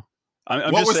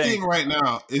 I'm what just we're saying, seeing right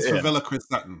now is Favela Chris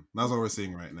Sutton. That's what we're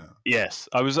seeing right now. Yes,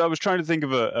 I was trying to think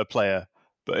of a player,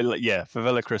 but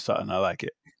Favela Chris Sutton, I like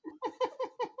it.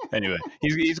 Anyway,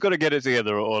 he's got to get it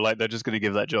together, or like they're just going to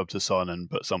give that job to Son and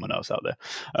put someone else out there.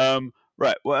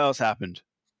 Right, what else happened?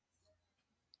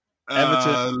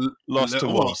 Everton lost to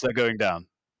Wolves. They're going down.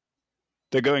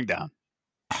 They're going down.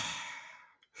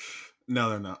 No,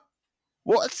 they're not.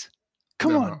 What?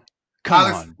 Come on. No. Come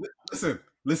Alex, on.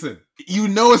 Listen. You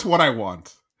know it's what I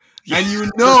want. And you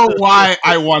know why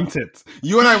I want it.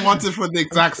 You and I want it for the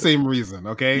exact same reason,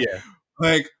 okay? Yeah.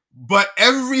 Like, but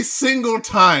every single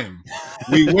time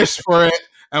we wish for it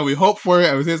and we hope for it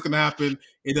and we say it's going to happen,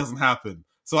 it doesn't happen.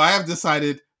 So I have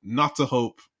decided not to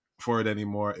hope for it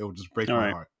anymore. It will just break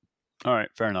my heart. All right,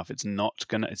 fair enough. It's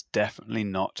definitely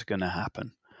not gonna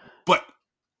happen. But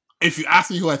if you ask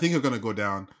me who I think are gonna go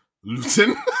down,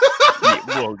 Luton.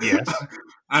 Well, yes.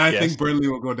 And I think Burnley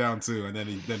will go down too, and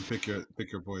then pick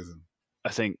your poison. I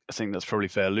think that's probably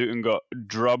fair. Luton got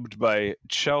drubbed by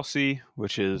Chelsea,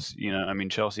 which is,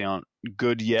 Chelsea aren't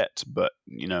good yet, but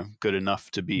good enough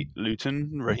to beat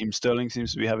Luton. Raheem Sterling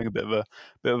seems to be having a bit of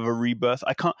a rebirth.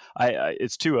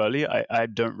 It's too early. I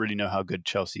don't really know how good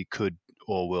Chelsea could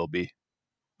or will be.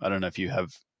 I don't know if you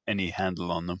have any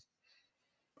handle on them.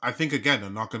 I think, again,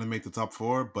 they're not going to make the top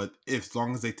four, but as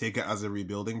long as they take it as a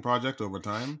rebuilding project over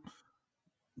time,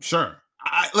 sure.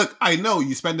 I know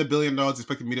you spend $1 billion,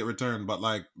 expect immediate return, but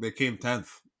like, they came 10th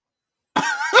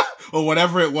or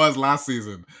whatever it was last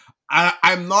season.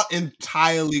 I'm not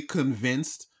entirely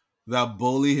convinced that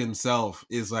Bowley himself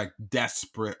is like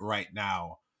desperate right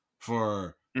now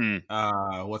for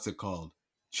what's it called?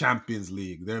 Champions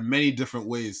League. There are many different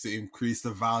ways to increase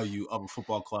the value of a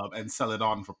football club and sell it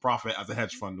on for profit as a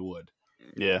hedge fund would.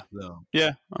 Yeah. So.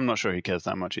 Yeah, I'm not sure he cares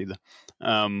that much either.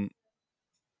 What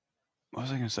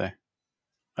was I going to say?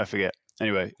 I forget.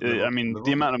 Anyway,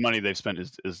 the amount of money they've spent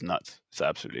is nuts. It's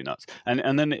absolutely nuts.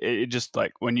 And then it just,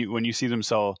 like, when you see them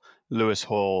sell Lewis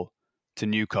Hall to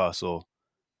Newcastle,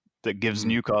 that gives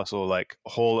Newcastle like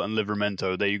Hall and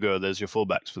Livramento. There you go. There's your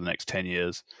fullbacks for the next 10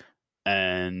 years.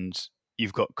 And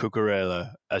you've got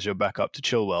Cucurella as your backup to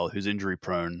Chilwell, who's injury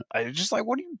prone. I just like,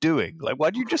 what are you doing? Like,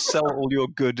 why do you just sell all your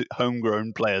good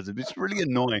homegrown players? It's really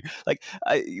annoying. Like,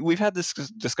 we've had this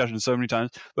discussion so many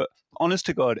times, but honest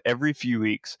to God, every few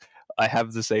weeks I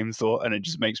have the same thought, and it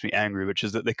just makes me angry, which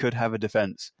is that they could have a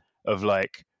defense of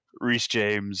like Reece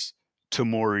James,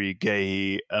 Tomori,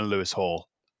 Guehi, and Lewis Hall.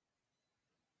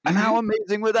 And how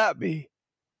amazing would that be?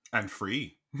 And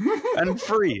free. And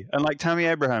free. And like Tammy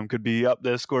Abraham could be up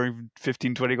there scoring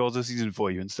 15, 20 goals a season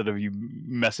for you instead of you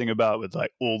messing about with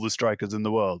like all the strikers in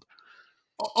the world.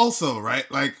 Also, right?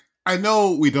 Like, I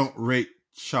know we don't rate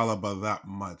Chalobah that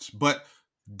much, but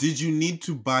did you need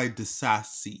to buy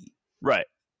Disasi? Right.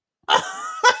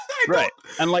 Right.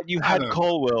 And like, you had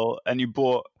Colwell and you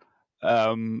bought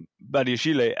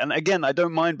Badiashile. And again, I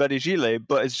don't mind Badiashile,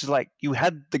 but it's just like, you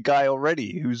had the guy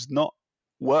already who's not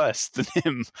worse than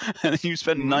him, and you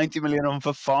spent 90 million on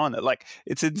Fofana. Like,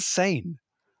 it's insane.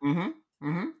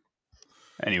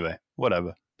 Anyway,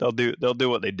 whatever. They'll do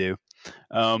what they do.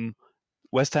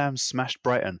 West Ham smashed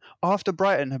Brighton after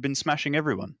Brighton have been smashing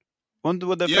everyone.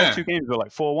 Their first two games were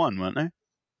like 4-1, weren't they?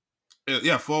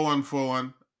 Yeah,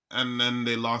 4-1, and then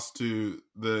they lost to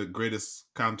the greatest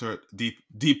deep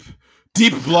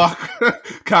block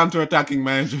counter-attacking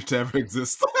manager to ever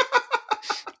exist.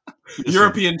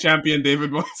 European champion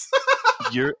David Moyes.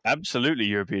 You're absolutely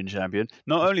European champion.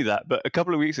 Not only that, but a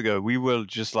couple of weeks ago, we were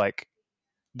just like,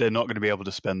 they're not going to be able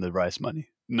to spend the Rice money.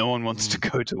 No one wants to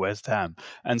go to West Ham.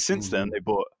 And since then, they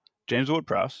bought James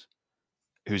Ward-Prowse,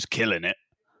 who's killing it.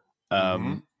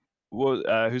 Mm-hmm.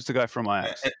 Who's the guy from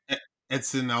Ajax?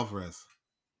 Edson Alvarez.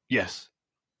 Yes.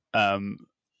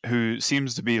 Who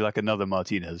seems to be like another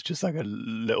Martinez, just like a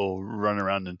little run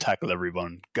around and tackle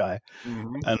everyone guy.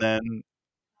 Mm-hmm. And then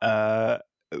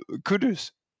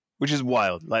Kudus, which is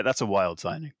wild. Like, that's a wild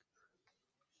signing.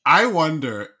 I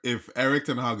wonder if Erik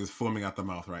ten Hag is foaming at the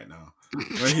mouth right now.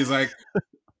 Where he's like,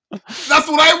 that's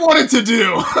what I wanted to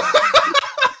do.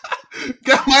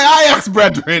 Get my Ajax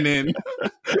brethren in.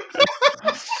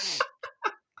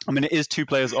 I mean, it is 2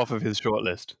 players off of his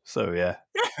shortlist, so yeah.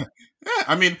 Yeah.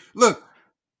 I mean, look,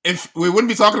 if we wouldn't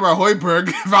be talking about Højbjerg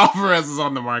if Alvarez is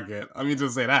on the market. I mean,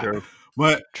 just say that. True.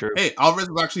 But True. hey, Alvarez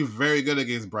is actually very good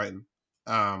against Brighton.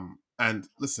 And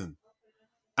listen,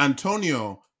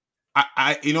 Antonio,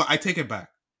 I take it back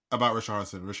about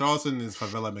Richarlison. Richarlison is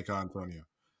favela Mika Antonio.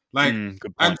 Like,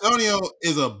 Antonio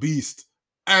is a beast.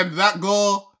 And that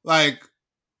goal, like,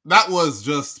 that was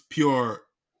just pure,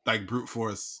 like, brute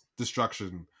force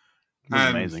destruction. It was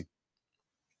amazing.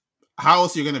 How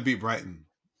else are you going to beat Brighton?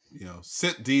 You know,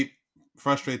 sit deep,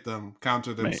 frustrate them,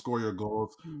 counter them, score your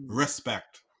goals,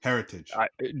 respect heritage.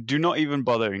 Do not even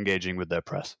bother engaging with their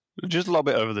press. Just lob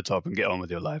it over the top and get on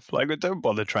with your life. Like, don't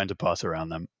bother trying to pass around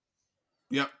them.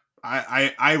 Yep.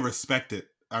 I respect it.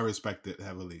 I respect it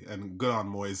heavily. And good on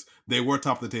Moyes. They were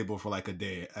top of the table for like a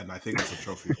day, and I think that's a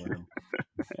trophy for him.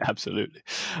 Absolutely.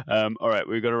 All right,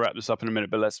 we've got to wrap this up in a minute,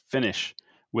 but let's finish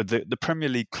with the Premier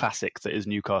League classic that is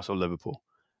Newcastle-Liverpool.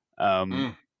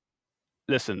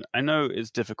 Listen, I know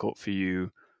it's difficult for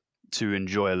you to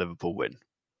enjoy a Liverpool win,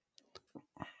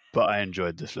 but I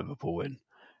enjoyed this Liverpool win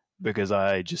because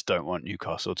I just don't want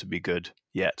Newcastle to be good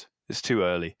yet. It's too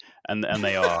early, and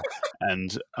they are,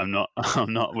 and I'm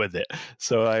not with it.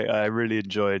 So I really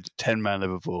enjoyed 10-man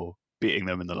Liverpool beating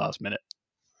them in the last minute.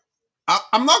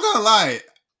 I'm not gonna lie,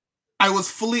 I was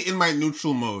fully in my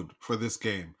neutral mode for this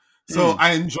game, so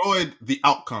I enjoyed the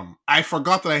outcome. I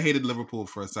forgot that I hated Liverpool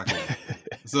for a second.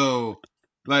 So,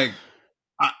 like,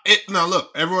 now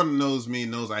look, everyone knows me,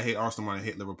 knows I hate Arsenal and I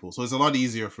hate Liverpool, so it's a lot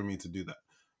easier for me to do that.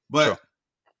 But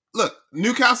look,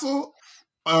 Newcastle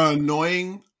are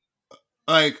annoying.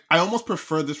 Like, I almost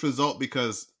prefer this result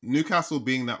because Newcastle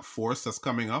being that force that's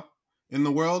coming up in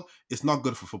the world, it's not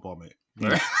good for football, mate.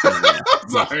 Right?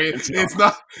 Sorry,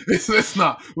 it's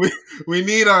not. We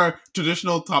need our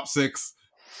traditional top 6.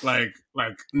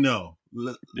 No.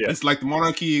 It's like the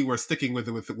monarchy. We're sticking with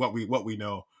it, with what we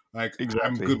know. Like, exactly.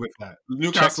 I'm good with that.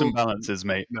 Newcastle, checks and balances,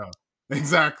 mate. No,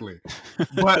 exactly.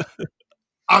 But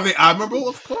are they admirable?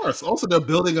 Of course. Also, they're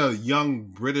building a young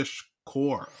British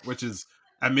core,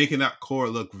 and making that core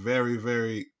look very,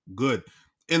 very good.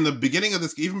 In the beginning of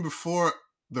this, even before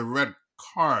the red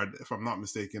card, if I'm not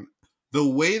mistaken, the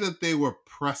way that they were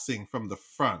pressing from the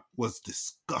front was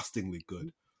disgustingly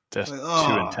good. They're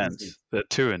too intense. They're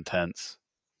too intense.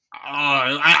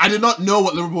 I did not know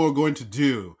what Liverpool were going to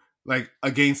do, like,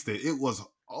 against it. It was,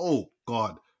 oh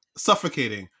God,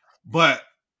 suffocating. But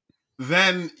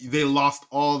then they lost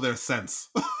all their sense.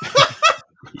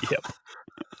 Yep.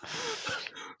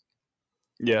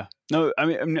 Yeah. No, I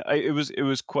mean, it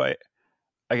was quite.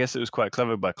 I guess it was quite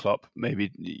clever by Klopp. Maybe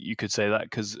you could say that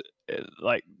because,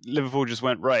 like, Liverpool just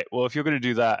went, right, well, if you're going to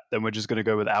do that, then we're just going to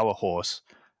go with our horse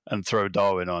and throw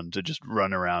Darwin on to just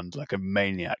run around like a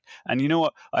maniac. And you know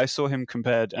what? I saw him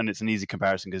compared, and it's an easy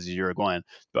comparison because he's Uruguayan,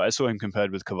 but I saw him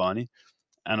compared with Cavani,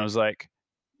 and I was like,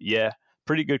 yeah,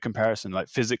 pretty good comparison. Like,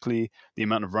 physically, the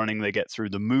amount of running they get through,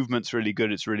 the movement's really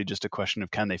good. It's really just a question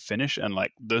of can they finish? And,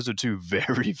 like, those are 2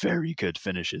 very, very good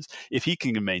finishes. If he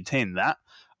can maintain that,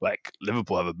 like,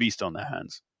 Liverpool have a beast on their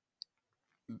hands.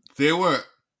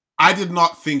 I did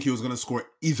not think he was going to score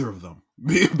either of them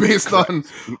based on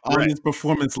his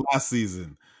performance last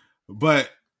season.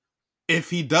 But if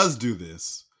he does do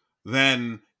this,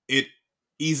 then it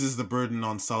eases the burden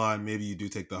on Salah, and maybe you do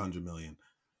take the 100 million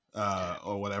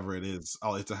or whatever it is.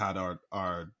 Al Ittihad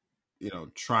are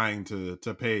trying to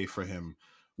pay for him,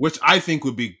 which I think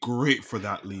would be great for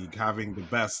that league, having the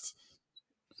best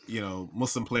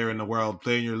Muslim player in the world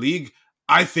play in your league.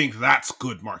 I think that's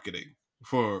good marketing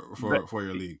for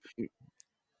your league.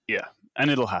 Yeah,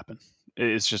 and it'll happen.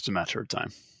 It's just a matter of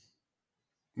time.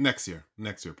 Next year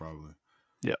probably.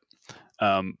 Yeah.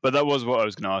 But that was what I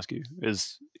was going to ask you.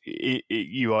 Is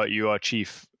you are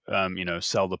chief?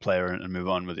 Sell the player and move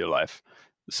on with your life.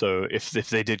 So if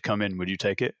they did come in, would you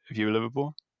take it if you were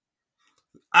Liverpool?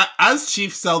 As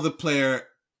chief, sell the player.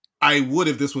 I would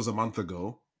if this was a month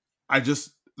ago. I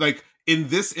just, like, in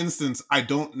this instance, I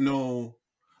don't know.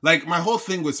 Like, my whole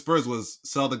thing with Spurs was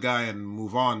sell the guy and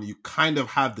move on. You kind of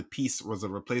have the piece was a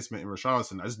replacement in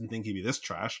Richarlison. I just didn't think he'd be this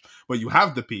trash, but you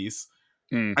have the piece.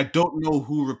 Mm. I don't know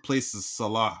who replaces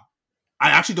Salah. I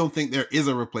actually don't think there is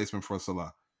a replacement for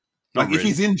Salah. Not Like, if really.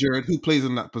 he's injured, who plays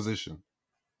in that position?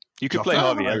 You could play Jota?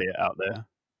 Harvey Elliott out there.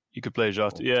 You could play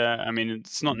Jota. Oh, Yeah, I mean,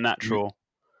 it's not natural.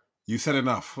 you said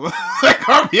enough. Like,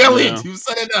 Harvey Elliott, No. you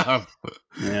said enough.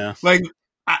 Yeah. Like,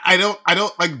 I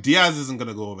don't like, Diaz isn't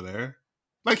gonna go over there.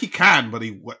 Like, he can, but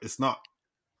it's not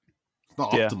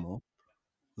Yeah. optimal.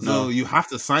 So No. you have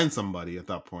to sign somebody at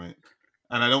that point.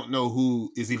 And I don't know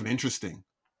who is even interesting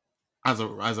as a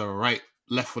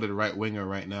left-footed right winger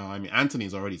right now. I mean,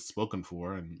 Anthony's already spoken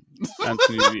for, and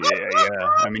Anthony, yeah.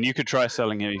 I mean, you could try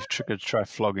selling him. You could try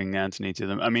flogging Anthony to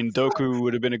them. I mean, Doku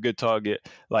would have been a good target.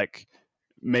 Like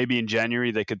maybe in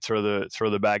January they could throw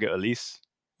the bag at Elise.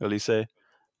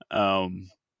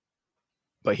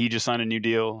 But he just signed a new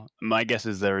deal. My guess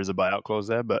is there is a buyout clause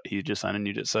there, but he just signed a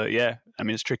new deal. So yeah, I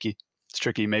mean, it's tricky. It's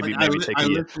tricky. like, Maybe take I a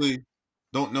year. literally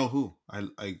don't know who. I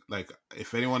like,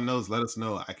 if anyone knows, let us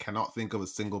know. I cannot think of a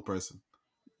single person.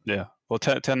 Yeah. Well,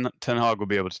 Ten Hag will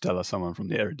be able to tell us someone from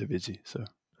the Eredivisie. So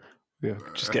yeah,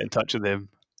 just get in touch with him.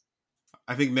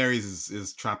 I think Mary's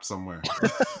is trapped somewhere.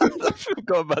 I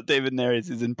forgot about David Neres.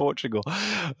 He's in Portugal.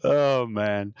 Oh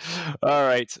man. All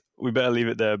right, we better leave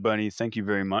it there, Bernie. Thank you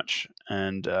very much,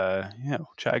 and yeah, we'll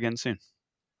chat again soon.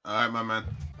 All right, my man.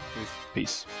 Peace.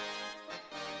 Peace.